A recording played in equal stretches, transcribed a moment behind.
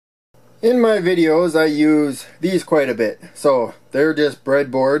In my videos I use these quite a bit. So they're just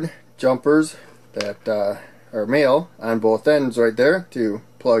breadboard jumpers that are male on both ends right there to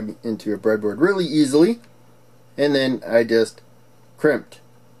plug into a breadboard really easily. And then I just crimped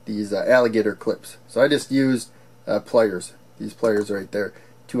these alligator clips. So I just used pliers, these pliers right there,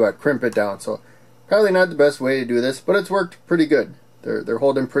 to crimp it down. So probably not the best way to do this, but it's worked pretty good. They're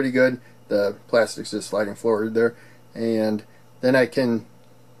holding pretty good. The plastic's just sliding forward there, and then I can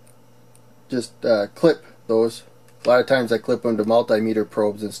just clip those. A lot of times I clip them to multimeter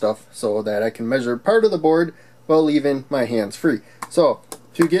probes and stuff so that I can measure part of the board while leaving my hands free. So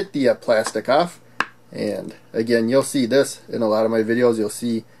to get the plastic off, and again you'll see this in a lot of my videos, you'll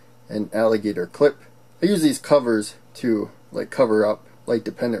see an alligator clip. I use these covers to cover up light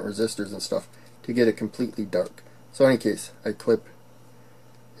dependent resistors and stuff to get it completely dark. So in any case, I clip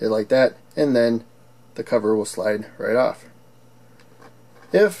it like that, and then the cover will slide right off.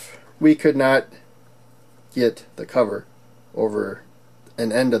 If we could not get the cover over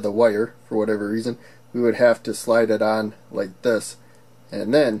an end of the wire for whatever reason, we would have to slide it on like this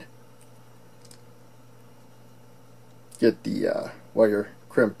and then get the wire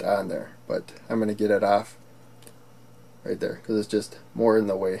crimped on there. But I'm going to get it off right there because it's just more in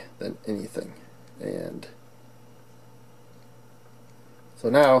the way than anything. And so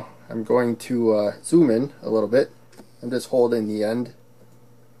now I'm going to zoom in a little bit. I'm just holding the end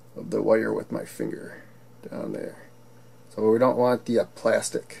of the wire with my finger down there. So we don't want the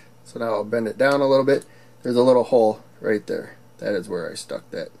plastic. So now I'll bend it down a little bit. There's a little hole right there. That is where I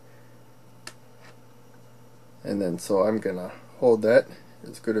stuck that. And then so I'm gonna hold that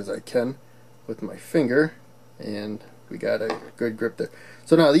as good as I can with my finger, and we got a good grip there.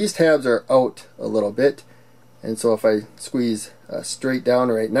 So now these tabs are out a little bit, and so if I squeeze straight down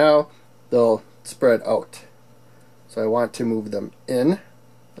right now, they'll spread out. So I want to move them in.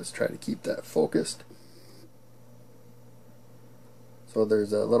 Let's try to keep that focused. So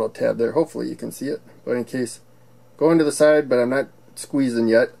there's a little tab there. Hopefully you can see it. But in case, going to the side, but I'm not squeezing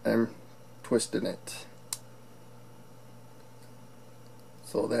yet. I'm twisting it.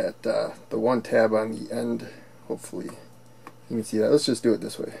 So that the one tab on the end, hopefully you can see that. Let's just do it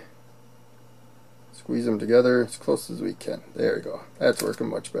this way. Squeeze them together as close as we can. There we go. That's working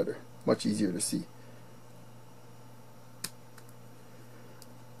much better. Much easier to see.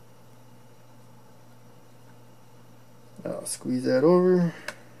 Now I'll squeeze that over,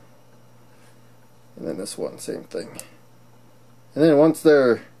 and then this one, same thing. And then once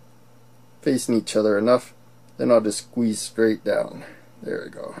they're facing each other enough, then I'll just squeeze straight down. There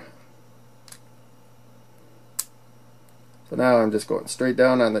we go. So now I'm just going straight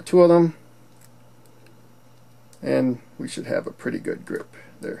down on the two of them, and we should have a pretty good grip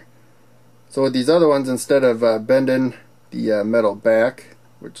there. So with these other ones, instead of bending the metal back,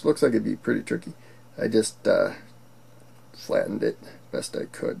 which looks like it'd be pretty tricky, I just flattened it best I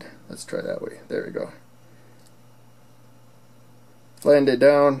could. Let's try that way. There we go. Flattened it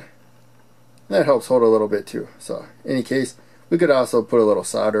down. That helps hold a little bit too. So in any case, we could also put a little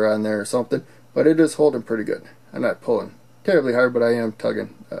solder on there or something, but it is holding pretty good. I'm not pulling terribly hard, but I am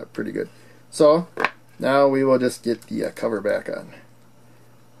tugging pretty good. So now we will just get the cover back on.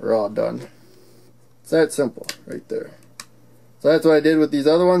 We're all done. It's that simple right there. So that's what I did with these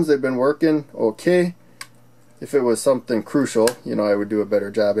other ones. They've been working okay. If it was something crucial, you know, I would do a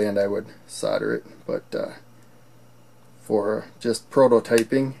better job and I would solder it. But for just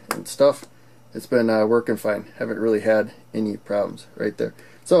prototyping and stuff, it's been working fine. Haven't really had any problems right there.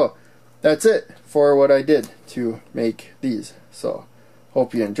 So that's it for what I did to make these. So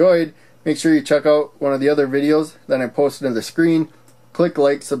hope you enjoyed. Make sure you check out one of the other videos that I posted on the screen. Click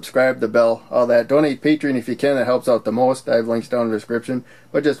like, subscribe, the bell, all that. Donate Patreon if you can. That helps out the most. I have links down in the description.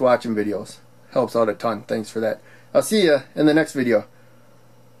 But just watching videos helps out a ton. Thanks for that. I'll see you in the next video.